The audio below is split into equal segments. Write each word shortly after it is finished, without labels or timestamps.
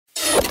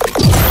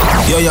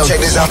Yo, check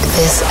this out.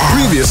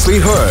 Previously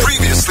heard.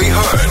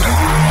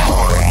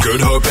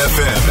 Good Hope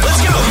FM.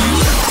 Let's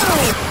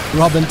go.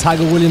 Robin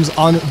Tiger Williams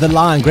on the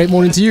line. Great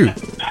morning to you.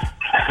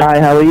 Hi,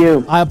 how are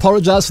you? I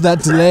apologize for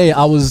that delay.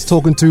 I was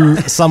talking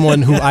to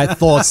someone who I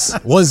thought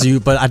was you,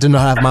 but I did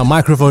not have my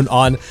microphone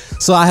on,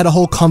 so I had a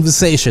whole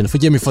conversation.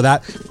 Forgive me for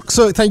that.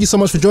 So thank you so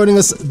much for joining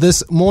us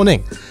this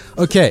morning.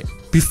 Okay,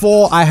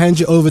 before I hand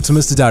you over to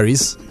Mr.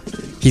 Darius,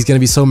 he's going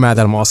to be so mad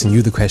that I'm asking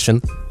you the question,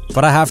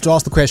 but I have to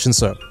ask the question,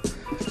 sir.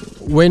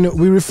 When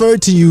we refer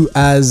to you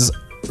as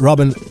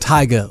Robin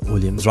Tiger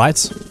Williams,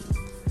 right?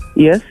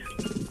 Yes.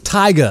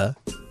 Tiger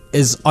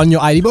is on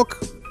your ID book?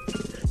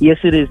 Yes,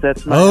 it is.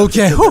 That's my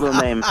middle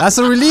name. That's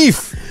a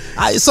relief.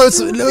 So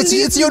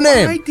it's your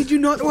name. Why did you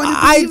not want to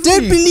I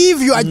did believe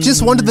you. I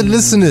just wanted the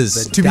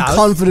listeners to be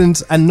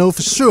confident and know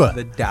for sure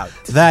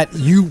that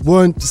you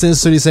weren't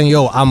necessarily saying,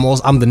 yo,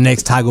 I'm the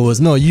next Tiger Woods.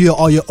 No, you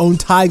are your own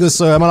Tiger,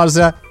 sir. Am I allowed to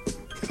say that?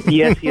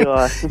 Yes, you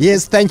are.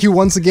 Yes, thank you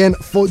once again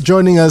for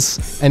joining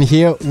us. And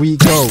here we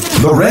go.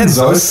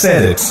 Lorenzo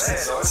said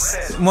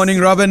it. Morning,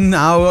 Robin.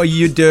 How are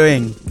you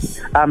doing?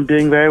 I'm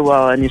doing very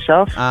well. And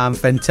yourself?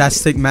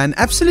 Fantastic, man.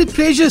 Absolute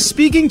pleasure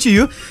speaking to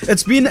you.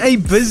 It's been a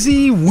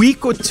busy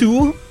week or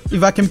two,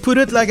 if I can put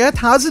it like that.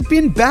 How's it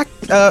been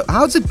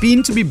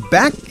to be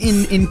back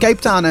in Cape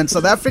Town and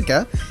South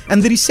Africa,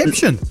 and the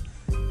reception?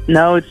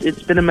 No,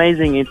 it's been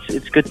amazing.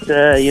 It's good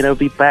to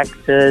be back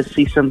to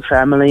see some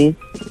family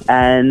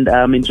and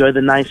enjoy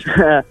the nice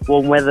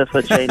warm weather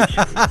for change.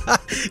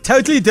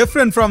 Totally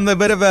different from the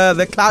bit of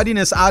the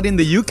cloudiness out in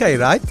the UK,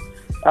 right?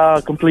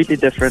 Completely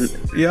different.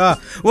 Yeah.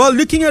 Well,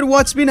 looking at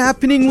what's been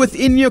happening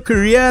within your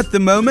career at the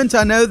moment,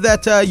 I know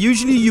that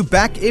usually you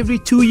back every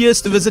 2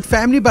 years to visit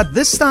family, but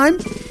this time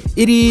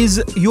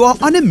you are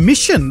on a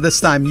mission.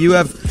 This time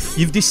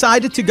you've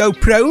decided to go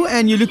pro,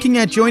 and you're looking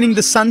at joining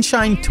the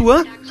Sunshine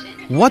Tour.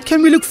 What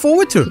can we look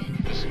forward to?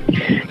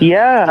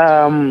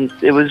 Yeah,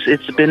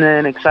 it's been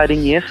an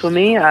exciting year for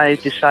me. I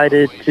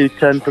decided to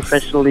turn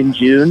professional in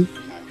June.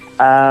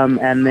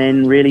 And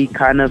then really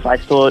I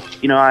thought,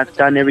 I've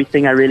done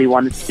everything I really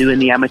wanted to do in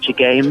the amateur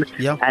game.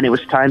 Yeah. And it was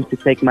time to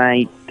take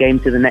my game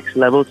to the next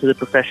level, to the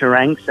professional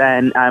ranks.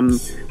 And I'm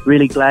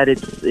really glad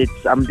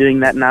I'm doing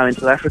that now in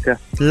South Africa.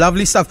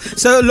 Lovely stuff.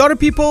 So a lot of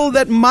people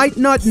that might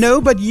not know,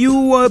 but you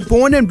were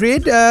born and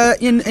bred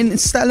in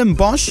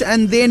Stellenbosch,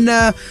 and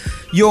then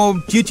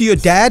due to your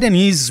dad and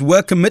his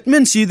work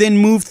commitments, you then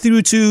moved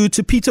through to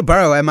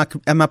Peterborough. Am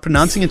I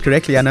pronouncing it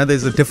correctly? I know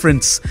there's a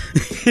difference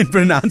in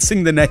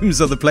pronouncing the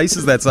names of the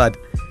places that side.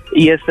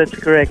 Yes, that's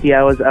correct.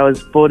 Yeah, I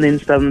was born in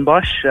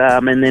Stellenbosch,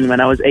 and then when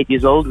I was 8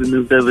 years old, we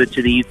moved over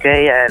to the UK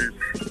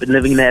and been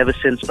living there ever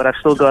since. But I've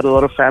still got a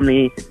lot of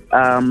family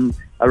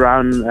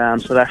around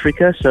South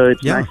Africa, so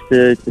it's nice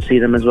to see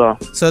them as well.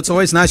 So it's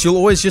always nice. You'll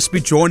always just be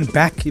drawn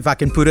back, if I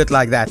can put it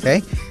like that,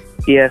 eh?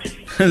 Yes.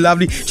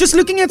 Lovely. Just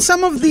looking at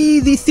some of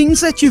the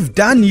things that you've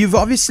done, you've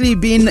obviously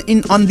been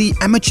on the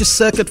amateur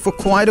circuit for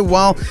quite a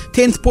while.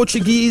 10th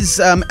Portuguese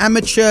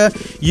amateur.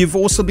 You've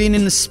also been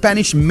in the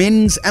Spanish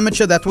men's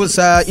amateur. That was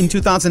in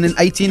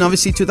 2018.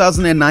 Obviously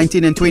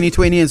 2019 and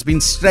 2020 has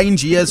been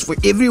strange years for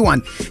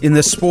everyone in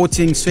the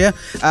sporting sphere.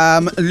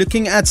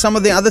 Looking at some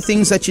of the other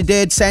things that you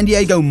did, San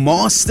Diego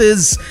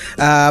Masters,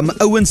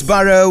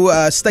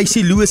 Owensboro,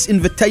 Stacey Lewis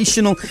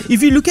Invitational.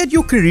 If you look at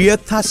your career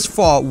thus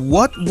far,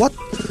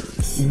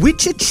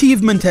 which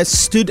achievement has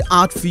stood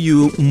out for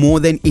you more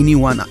than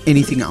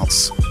anything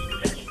else?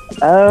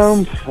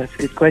 That's a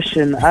good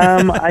question.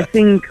 I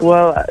think,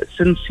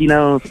 since,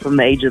 from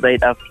the age of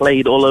 8, I've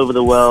played all over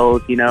the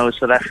world,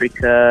 South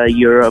Africa,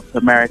 Europe,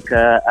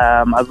 America.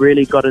 I've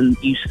really gotten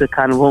used to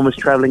kind of almost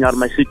traveling out of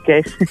my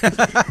suitcase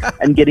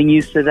and getting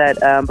used to that.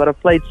 But I've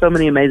played so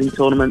many amazing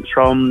tournaments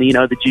from,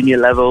 the junior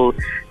level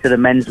to the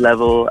men's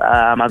level.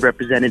 I've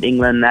represented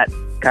England at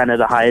kind of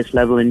the highest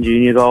level in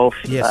junior golf.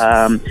 Yes.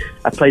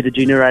 I played the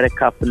Junior Ryder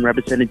Cup and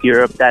represented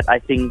Europe. That I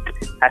think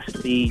has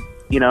to be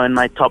in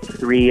my top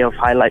 3 of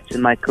highlights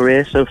in my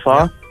career so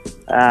far.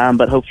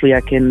 But hopefully I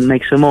can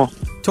make some more.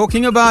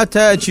 Talking about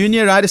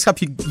Junior Ryder Cup,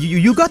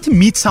 you got to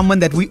meet someone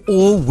that we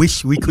all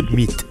wish we could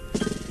meet.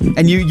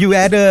 And you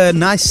had a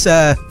nice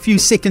few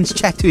seconds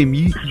chat to him.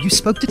 You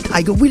spoke to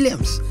Tiger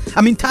Williams.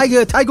 I mean,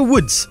 Tiger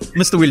Woods,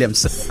 Mr.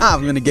 Williams.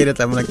 I'm going to get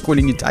it. I'm like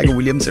calling you Tiger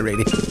Williams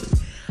already.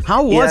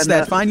 How was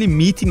that, finally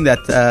meeting that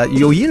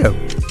your hero?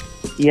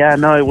 Yeah,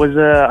 no, it was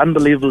an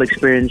unbelievable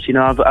experience.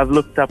 I've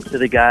looked up to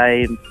the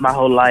guy my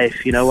whole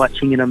life,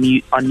 watching him on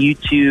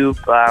YouTube,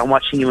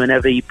 watching him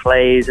whenever he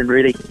plays and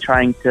really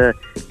trying to,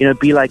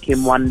 be like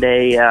him one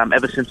day,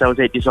 ever since I was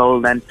 8 years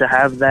old. And to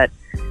have that,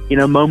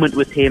 moment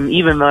with him,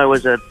 even though it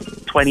was a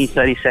 20,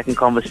 30-second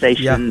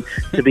conversation,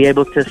 to be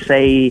able to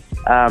say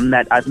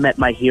that I've met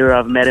my hero,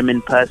 I've met him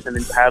in person,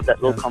 and to have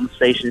that little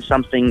conversation is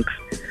something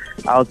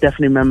I'll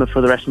definitely remember for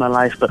the rest of my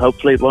life, but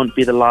hopefully it won't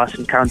be the last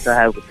encounter I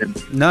have with him.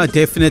 No,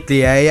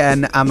 definitely,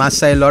 And I must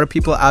say, a lot of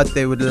people out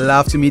there would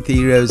love to meet the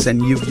heroes,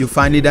 and you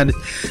finally done it.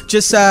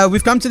 Just,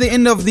 we've come to the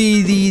end of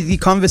the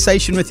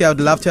conversation with you. I'd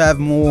love to have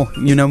more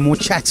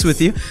chats with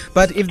you.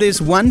 But if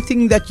there's one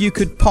thing that you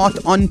could part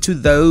on to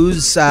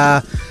those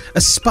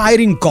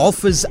aspiring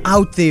golfers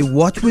out there,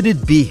 what would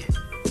it be?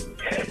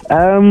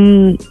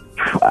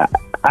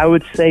 I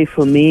would say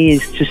for me,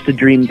 it's just to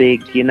dream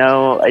big.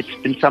 It's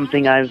been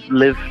something I've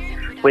lived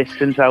with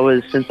since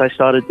I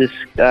started this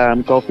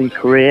golfing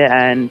career,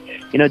 and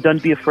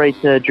don't be afraid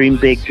to dream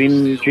big,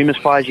 dream as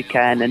far as you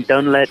can, and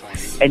don't let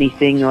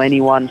anything or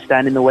anyone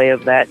stand in the way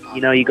of that.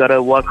 You got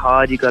to work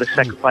hard, you got to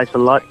sacrifice a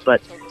lot,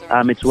 but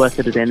it's worth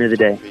it at the end of the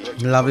day.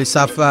 Lovely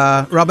stuff.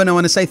 Robin, I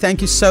want to say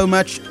thank you so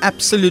much.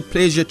 Absolute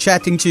pleasure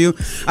chatting to you.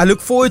 I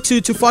look forward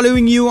to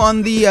following you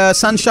on the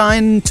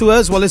Sunshine Tour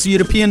as well as the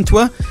European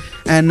Tour,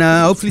 and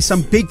hopefully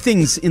some big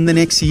things in the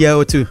next year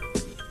or two.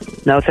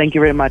 No, thank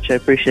you very much. I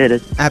appreciate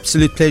it.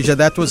 Absolute pleasure.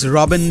 That was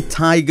Robin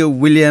Tiger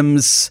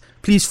Williams.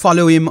 Please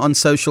follow him on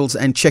socials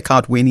and check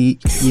out when he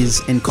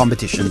is in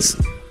competitions.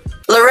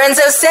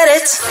 Lorenzo said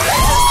it.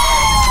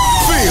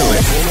 Feel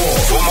it.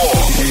 For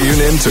more,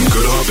 tune in to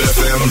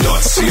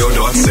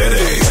goodhopefm.co.za.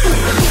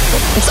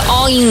 It's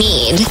all you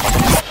need.